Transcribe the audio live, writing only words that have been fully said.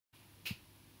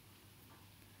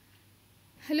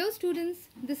Hello students,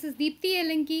 this is Deepthi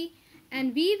Elanki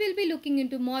and we will be looking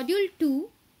into module 2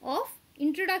 of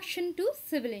Introduction to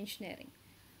Civil Engineering.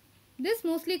 This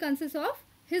mostly consists of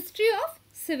History of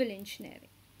Civil Engineering.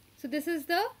 So this is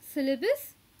the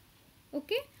syllabus.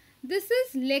 Okay, this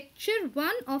is lecture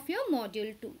 1 of your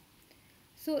module 2.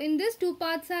 So in this two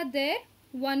parts are there.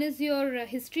 One is your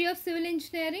history of civil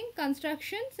engineering,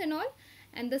 constructions and all,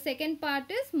 and the second part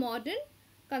is modern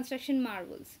construction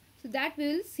marvels. So that we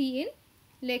will see in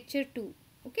lecture 2.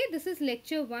 Okay, this is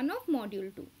lecture 1 of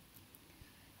module 2.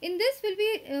 In this we'll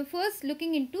be first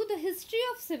looking into the history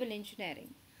of civil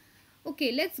engineering.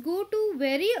 Okay, let's go to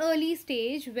very early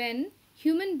stage when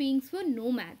human beings were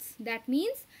nomads. That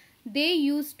means they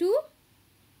used to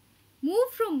move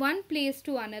from one place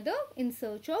to another in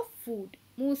search of food,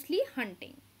 mostly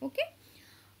hunting. Okay,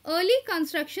 early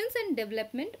constructions and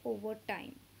development over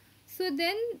time. So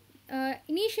then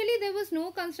initially there was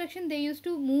no construction, they used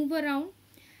to move around.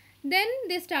 Then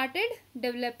they started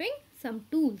developing some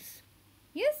tools.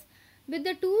 Yes, with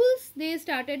the tools they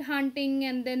started hunting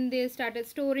and then they started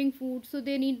storing food, so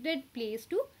they needed place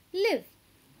to live.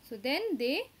 So then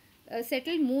they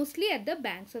settled mostly at the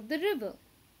banks of the river.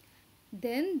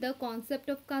 Then the concept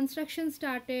of construction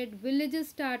started, villages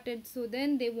started, so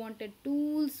then they wanted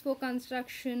tools for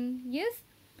construction. Yes,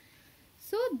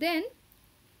 so then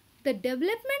the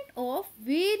development of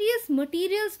various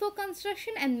materials for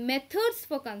construction and methods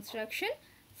for construction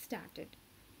started.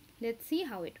 Let's see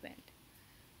how it went.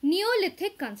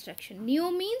 Neolithic construction. Neo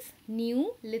means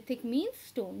new, lithic means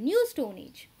stone, new stone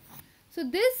age. So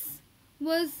this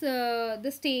was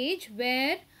the stage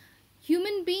where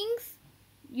human beings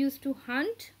used to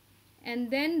hunt,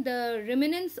 and then the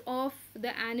remnants of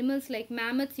the animals like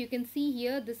mammoths, you can see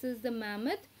here, this is the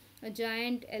mammoth, a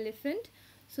giant elephant.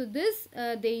 So this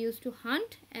they used to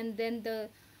hunt, and then the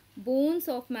bones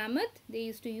of mammoth they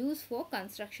used to use for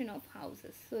construction of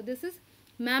houses. So this is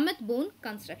mammoth bone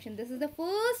construction. This is the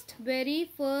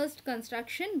very first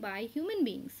construction by human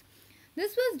beings.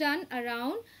 This was done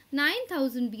around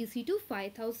 9000 BC to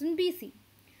 5000 BC.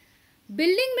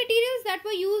 Building materials that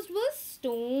were used was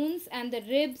stones and the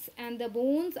ribs and the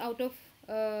bones out of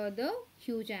the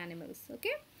huge animals.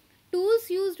 Okay, tools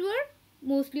used were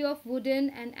mostly of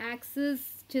wooden and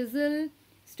axes, chisel,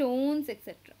 stones,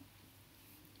 etc.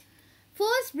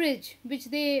 First bridge which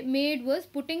they made was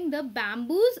putting the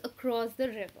bamboos across the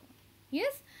river.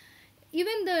 Yes,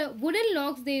 even the wooden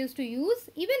logs they used to use.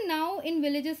 Even now in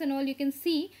villages and all, you can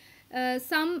see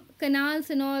some canals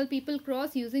and all, people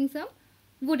cross using some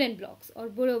wooden blocks or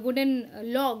wooden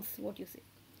logs, what you say.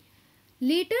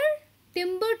 Later,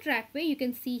 timber trackway, you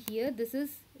can see here, this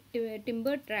is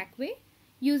timber trackway.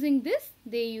 Using this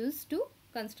they used to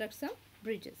construct some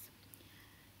bridges.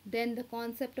 Then the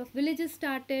concept of villages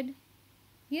started.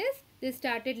 Yes, they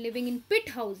started living in pit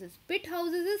houses. Pit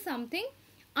houses is something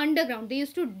underground. They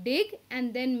used to dig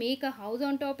and then make a house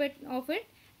on top of it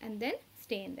and then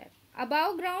stay in there.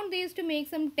 Above ground they used to make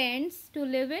some tents to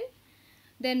live in.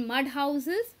 Then mud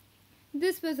houses.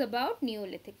 This was about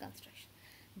Neolithic construction.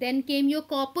 Then came your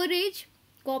Copper Age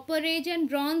and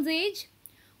Bronze Age.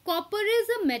 Copper is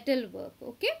a metal work.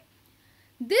 Okay,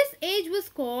 this age was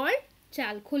called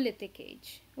Chalcolithic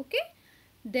age. Okay,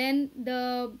 then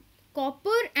the copper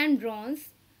and bronze.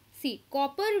 See,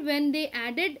 copper, when they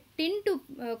added tin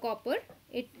to copper,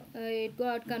 it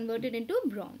got converted into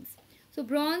bronze. So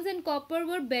bronze and copper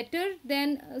were better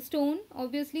than stone.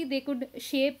 Obviously they could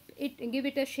shape it, give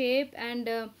it a shape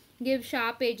and give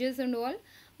sharp edges and all,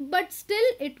 but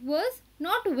still it was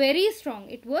not very strong.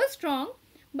 It was strong,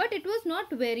 but it was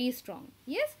not very strong.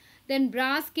 Yes, then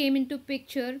brass came into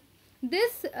picture.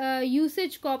 This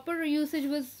copper usage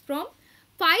was from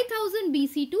 5000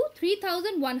 BC to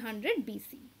 3100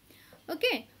 BC.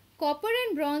 Okay, copper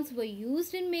and bronze were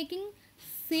used in making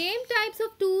same types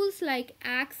of tools like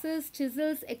axes,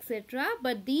 chisels, etc.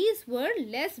 But these were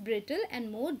less brittle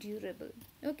and more durable,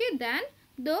 okay, than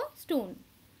the stone.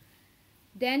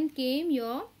 Then came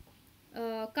your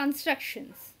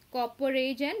constructions, Copper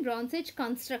Age and Bronze Age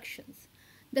constructions.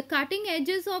 The cutting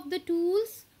edges of the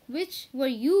tools which were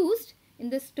used in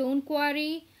the stone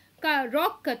quarry,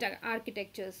 rock cut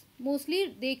architectures.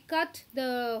 Mostly they cut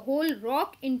the whole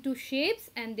rock into shapes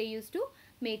and they used to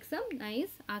make some nice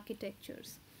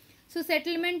architectures. So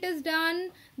settlement is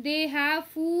done. They have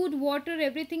food, water,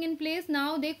 everything in place.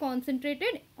 Now they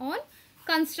concentrated on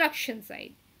construction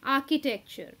side,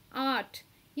 architecture, art.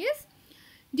 Yes.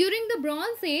 During the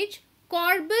Bronze Age,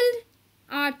 corbelled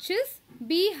arches,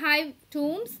 beehive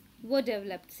tombs were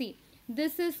developed. See,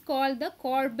 this is called the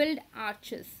corbelled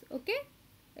arches. Okay,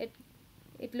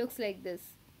 it looks like this.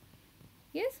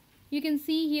 Yes, you can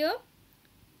see here,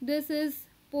 this is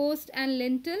post and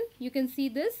lintel. You can see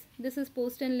this. This is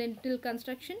post and lintel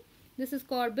construction. This is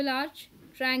corbel arch,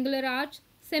 triangular arch,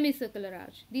 semicircular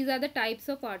arch. These are the types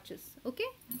of arches. Okay.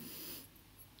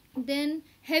 Then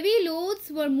heavy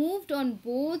loads were moved on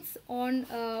boats, on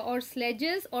or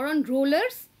sledges or on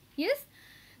rollers. Yes.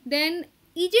 Then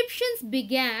Egyptians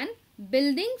began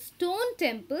building stone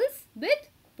temples with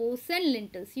posts and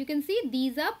lintels. You can see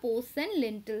these are posts and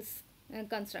lintels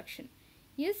construction.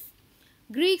 Yes.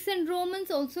 Greeks and Romans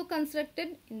also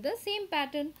constructed in the same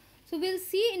pattern. So we'll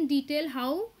see in detail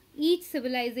how each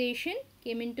civilization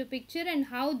came into picture and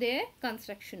how their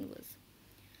construction was.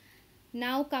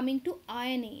 Now coming to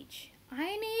Iron Age.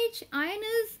 Iron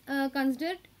is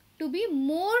considered to be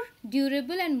more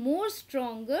durable and more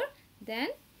stronger than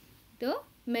the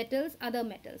other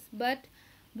metals. But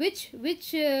which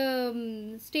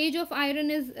stage of iron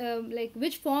is like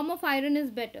which form of iron is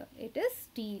better? It is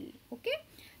steel. Okay.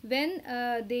 When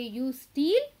they use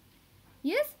steel,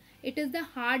 yes, it is the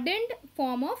hardened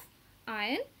form of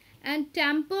iron, and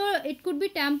it could be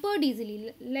tampered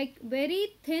easily, like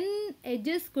very thin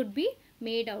edges could be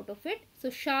made out of it.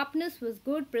 So sharpness was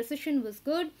good, precision was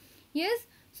good. Yes,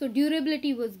 so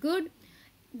durability was good.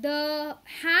 The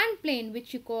hand plane,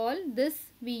 which you call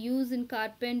this, we use in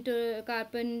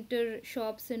carpenter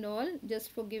shops and all,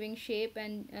 just for giving shape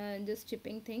and just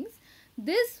chipping things.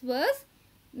 This was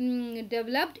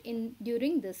developed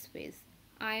during this phase,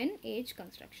 Iron Age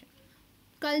construction.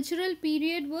 Cultural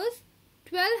period was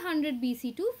 1200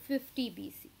 BC to 50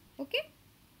 BC. Okay.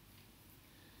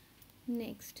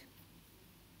 Next,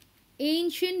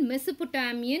 ancient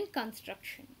Mesopotamian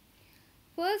construction.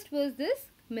 First was this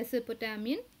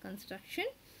Mesopotamian construction.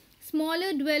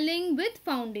 Smaller dwelling with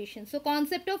foundations. So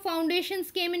concept of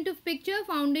foundations came into picture.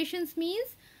 Foundations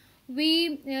means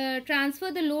we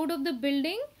transfer the load of the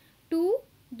building to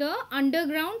the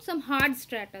underground, some hard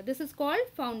strata. This is called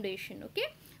foundation. Okay.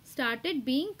 Started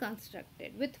being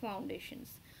constructed with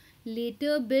foundations.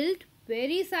 Later built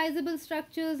very sizable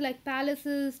structures like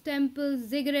palaces, temples,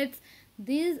 ziggurats.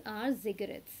 These are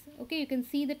ziggurats. Okay, you can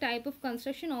see the type of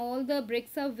construction. All the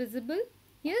bricks are visible.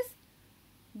 Yes,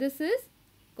 this is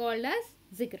called as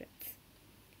ziggurats.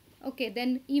 Okay,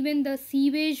 then even the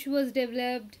sewage was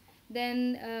developed.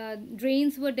 Then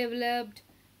drains were developed.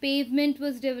 Pavement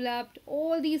was developed.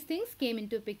 All these things came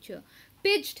into picture.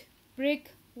 Pitched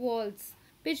brick walls.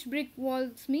 Pitched brick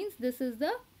walls means this is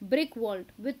the brick wall.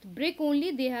 With brick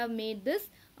only they have made this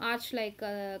arch-like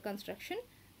construction.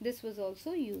 This was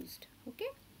also used. Okay.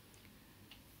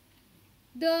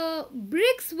 The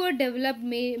bricks were developed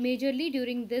majorly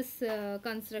during this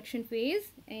construction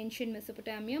phase, ancient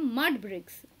Mesopotamia. Mud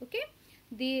bricks. Okay.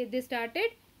 They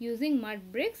started using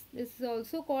mud bricks. This is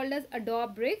also called as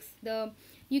adobe bricks.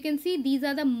 You can see these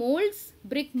are the molds,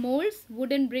 brick molds,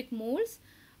 wooden brick molds.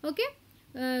 Okay.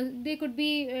 They could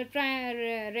be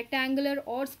rectangular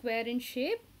or square in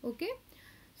shape. Okay.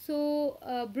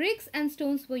 So bricks and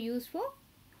stones were used for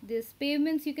this.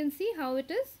 Pavements, you can see how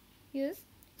it is. Yes.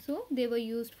 So they were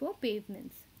used for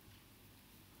pavements.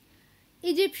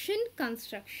 Egyptian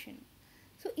construction.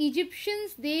 So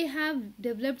Egyptians, they have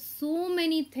developed so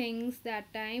many things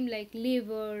that time, like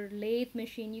lever, lathe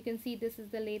machine. You can see this is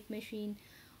the lathe machine.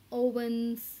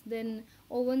 Ovens, then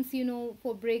ovens, you know,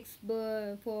 for bricks,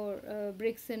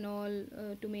 bricks and all,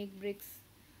 to make bricks.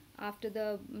 After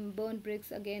the burnt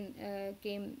bricks again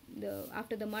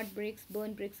after the mud bricks,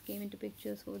 burnt bricks came into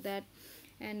picture, so that,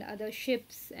 and other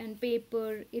ships and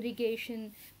paper,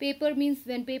 irrigation. Paper means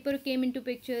when paper came into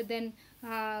picture, then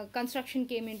construction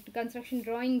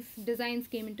drawings, designs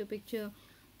came into picture.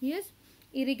 Yes,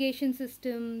 irrigation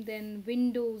system, then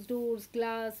windows, doors,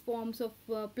 glass, forms of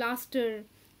plaster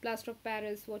of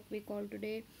Paris, what we call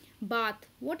today. Bath.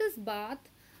 What is bath?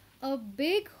 A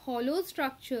big hollow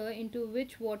structure into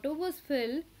which water was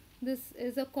filled. This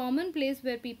is a common place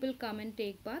where people come and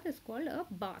take bath. It's called a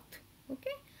bath.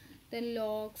 Okay. Then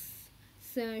locks,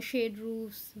 shade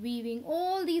roofs, weaving,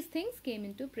 all these things came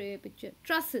into picture.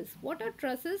 Trusses. What are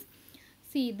trusses?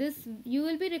 See, this you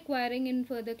will be requiring in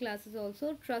further classes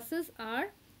also. Trusses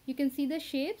are, you can see the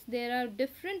shapes. There are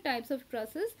different types of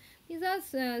trusses. These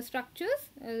are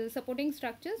structures, supporting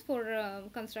structures for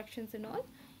constructions and all.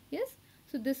 Yes.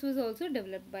 So this was also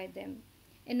developed by them.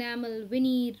 Enamel,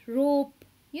 veneer, rope.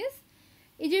 Yes.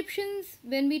 Egyptians,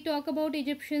 when we talk about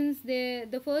Egyptians,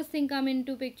 the first thing come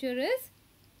into picture is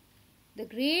the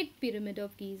Great Pyramid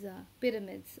of Giza.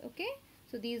 Pyramids. Okay.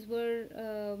 So these were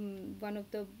one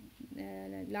of the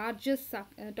largest,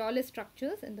 tallest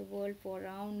structures in the world for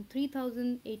around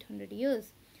 3,800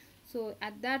 years. So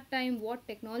at that time, what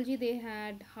technology they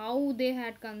had, how they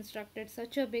had constructed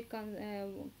such a big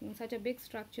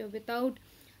structure without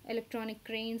electronic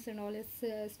cranes and all is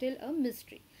still a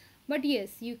mystery. But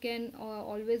yes, you can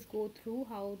always go through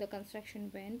how the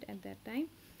construction went at that time.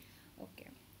 Okay.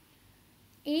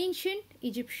 Ancient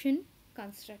Egyptian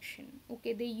construction.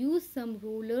 Okay, they use some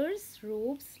rulers,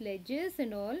 ropes, sledges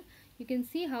and all. You can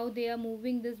see how they are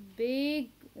moving this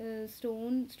big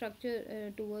stone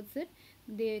structure towards it.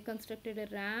 They constructed a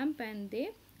ramp and they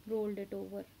rolled it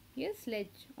over. Yes,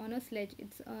 sledge, on a sledge.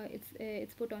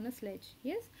 It's put on a sledge.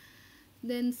 Yes.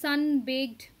 Then sun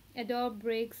baked adobe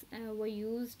bricks were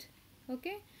used.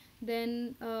 Okay.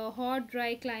 Then hot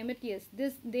dry climate. Yes,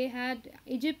 this they had.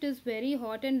 Egypt is very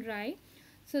hot and dry,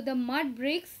 so the mud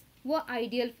bricks were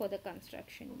ideal for the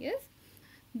construction. Yes.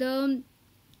 The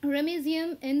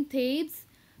Ramesseum in Thebes,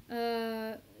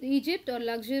 Egypt, or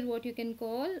Luxor, what you can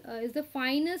call, is the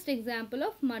finest example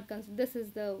of mud construction. This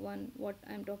is the one what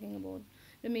I'm talking about,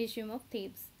 Ramesseum of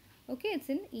Thebes. Okay, it's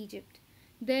in Egypt.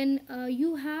 Then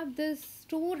you have the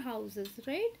storehouses,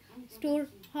 right?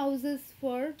 Storehouses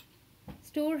for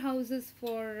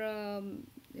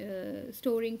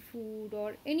storing food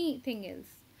or anything else.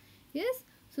 Yes,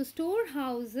 so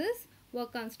storehouses were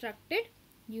constructed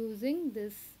using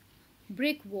this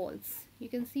brick walls. You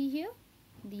can see here,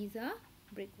 these are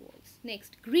brick walls.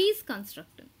 Next, Greece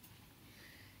construction.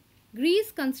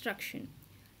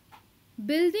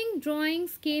 Building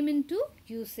drawings came into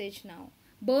usage now.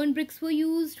 Burn bricks were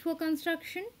used for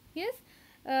construction. Yes.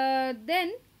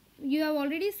 Then you have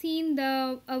already seen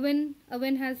the oven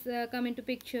has come into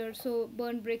picture, so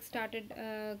burn bricks started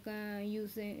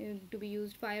using to be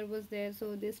used. Fire was there,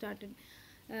 so they started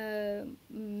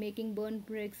making burn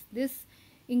bricks. This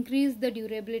increased the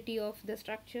durability of the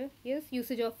structure. Yes,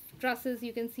 usage of trusses.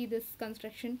 You can see this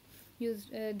construction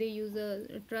used. They use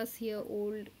a truss here,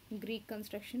 old Greek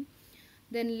construction.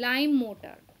 Then lime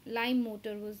mortar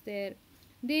was there.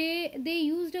 They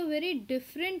used a very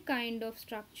different kind of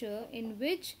structure in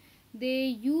which they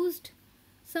used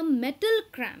some metal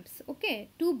clamps. Okay,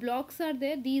 two blocks are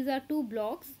there. These are two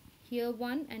blocks, here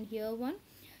one and here one.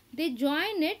 They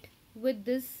join it with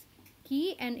this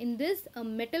key, and in this a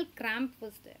metal clamp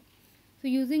was there. So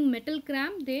using metal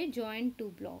clamp they joined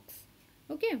two blocks.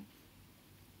 Okay,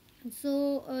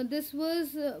 so this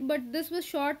was but this was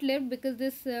short lived, because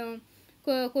this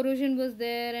corrosion was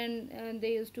there, and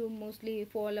they used to mostly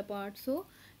fall apart. So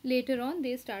later on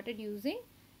they started using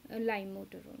lime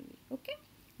mortar only. Okay.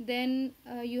 Then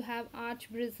you have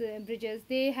bridges.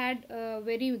 They had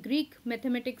very Greek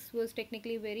mathematics was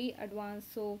technically very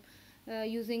advanced, so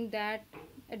using that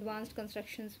advanced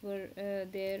constructions were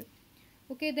there.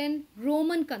 Okay. Then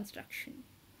Roman construction.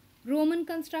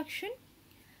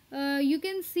 You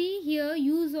can see here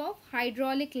use of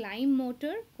hydraulic lime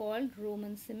mortar called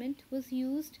Roman cement was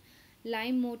used.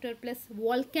 Lime mortar plus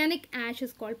volcanic ash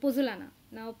is called pozzolana.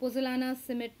 Now pozzolana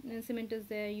cement is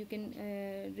there. You can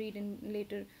read in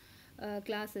later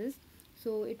classes.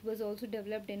 So it was also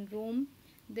developed in Rome.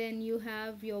 Then you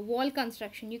have your wall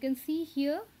construction. You can see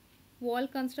here wall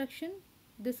construction.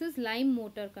 This is lime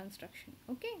mortar construction.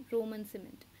 Okay, Roman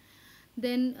cement.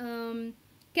 Then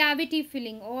cavity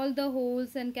filling, all the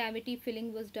holes and cavity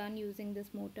filling was done using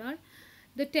this mortar.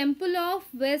 The temple of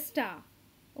Vesta,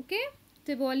 okay,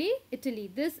 Tivoli,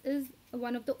 Italy. This is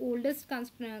one of the oldest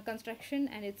construction,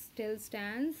 and it still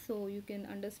stands, so you can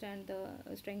understand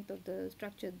the strength of the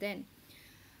structure then.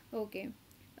 Okay,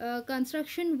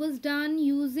 construction was done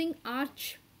using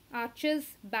arches,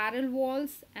 barrel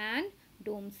walls and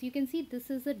domes. You can see this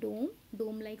is a dome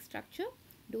like structure,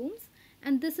 domes,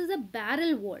 and this is a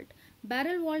barrel vault.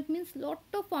 Barrel vault means lot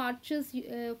of arches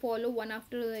follow one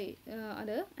after the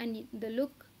other, and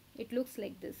it looks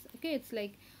like this. Okay, it's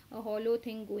like a hollow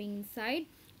thing going inside.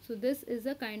 So this is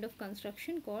a kind of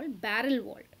construction called barrel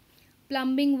vault.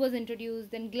 Plumbing was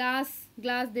introduced. Then glass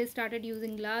they started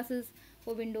using glasses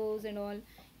for windows and all.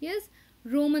 Yes,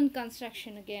 Roman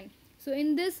construction again. So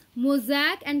in this,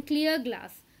 mosaic and clear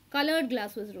glass, colored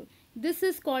glass was used. This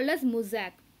is called as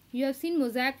mosaic. You have seen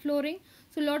mosaic flooring.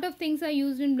 So a lot of things are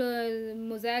used in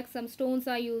mosaic. Some stones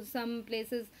are used, some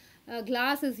places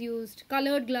glass is used,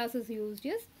 colored glass is used.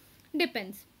 Yes,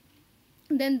 depends.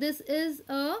 Then this is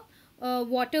a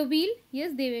water wheel.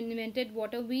 Yes, they invented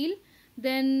water wheel.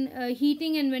 Then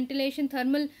heating and ventilation,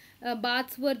 thermal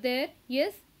baths were there.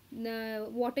 Yes,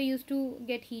 water used to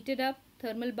get heated up,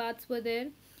 thermal baths were there.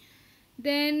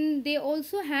 Then they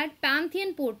also had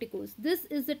Pantheon porticos. This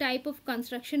is the type of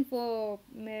construction for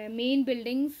main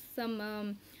buildings,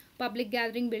 some public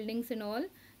gathering buildings and all.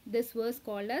 This was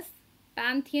called as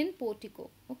Pantheon portico.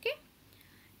 Okay.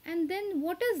 And then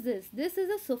what is this? This is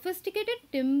a sophisticated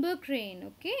timber crane.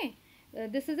 Okay.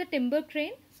 this is a timber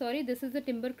crane, sorry, this is the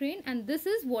timber crane, and this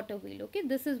is water wheel. Okay,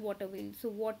 this is water wheel. So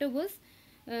water was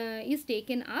is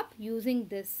taken up using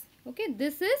this. Okay,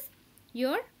 this is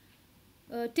your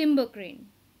timber crane.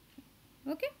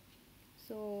 Okay,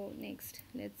 so next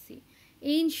let's see,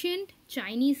 ancient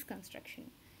Chinese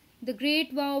construction. The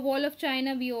Great Wall of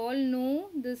China, we all know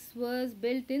this was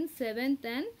built in 7th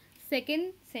and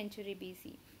 2nd century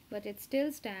BC, but it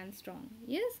still stands strong.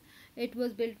 Yes, it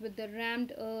was built with the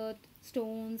rammed earth,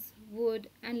 stones, wood,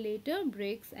 and later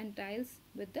bricks and tiles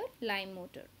with the lime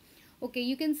mortar. Okay,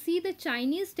 you can see the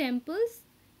Chinese temples.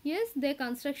 Yes, their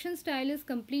construction style is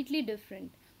completely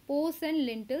different. Posts and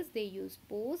lintels, they use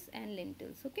posts and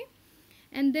lintels. Okay,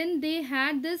 and then they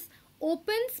had this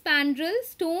open spandrel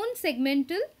stone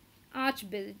segmental arch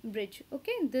bridge.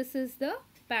 Okay, this is the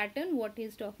pattern what he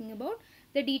is talking about.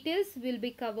 The details will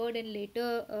be covered in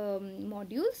later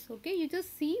modules. Okay, you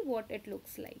just see what it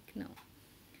looks like now.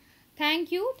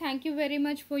 Thank you very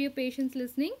much for your patience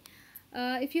listening.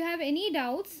 If you have any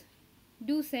doubts,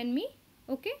 do send me.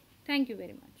 Okay, thank you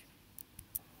very much.